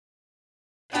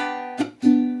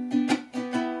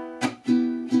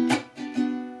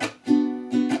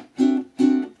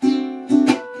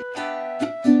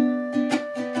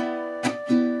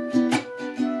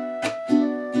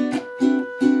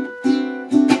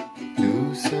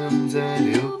sommes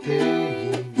allés au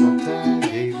pays dans ta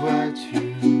vieille voiture.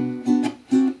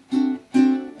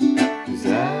 Nous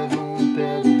avons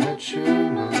perdu notre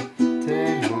chemin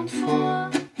tellement de fois.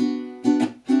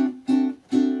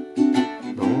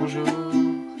 Bonjour,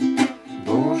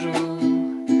 bonjour,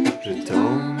 je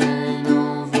t'emmène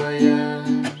en voyage.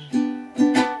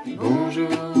 Bonjour,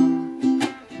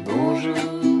 bonjour,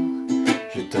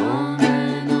 je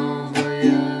t'emmène en voyage.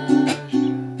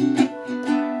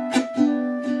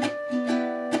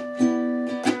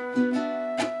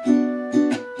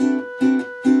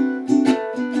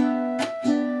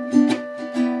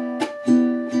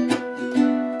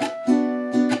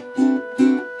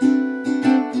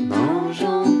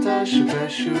 Mangeant ta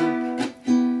choupe-choupe,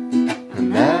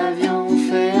 un avion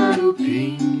fait un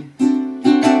looping.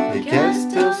 Les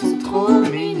castors sont trop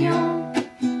mignons.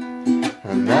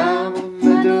 Un arbre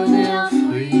m'a donné un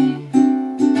fruit.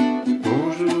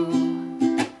 Bonjour,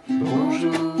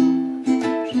 bonjour,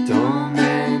 je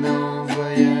t'emmène en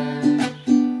voyage.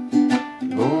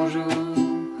 Bonjour,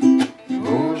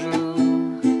 bonjour,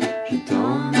 je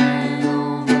t'emmène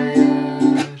en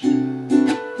voyage.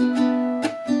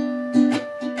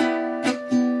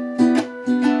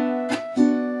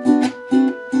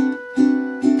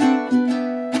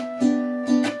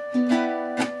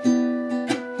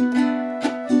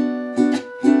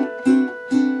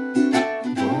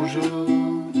 Bonjour,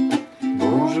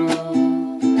 bonjour,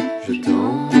 je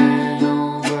t'emmène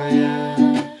en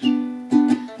voyage.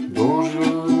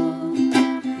 Bonjour,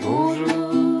 bonjour,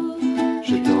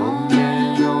 je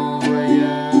t'emmène en voyage.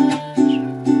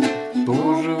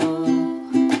 Bonjour,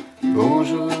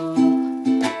 bonjour,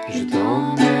 je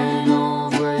t'emmène en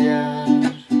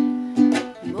voyage.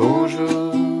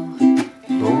 Bonjour,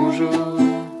 bonjour,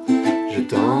 je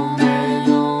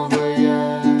t'emmène en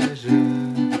voyage.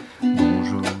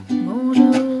 Bonjour,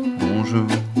 Bonjour, bonjour,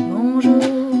 bonjour,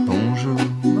 bonjour,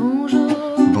 bonjour,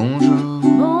 bonjour,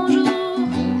 bonjour,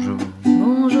 bonjour,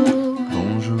 bonjour, bonjour,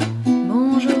 bonjour,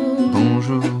 bonjour,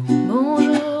 bonjour,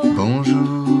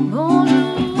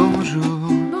 bonjour, bonjour,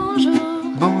 bonjour,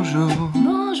 bonjour,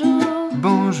 bonjour,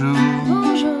 bonjour,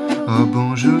 bonjour, oh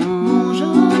bonjour.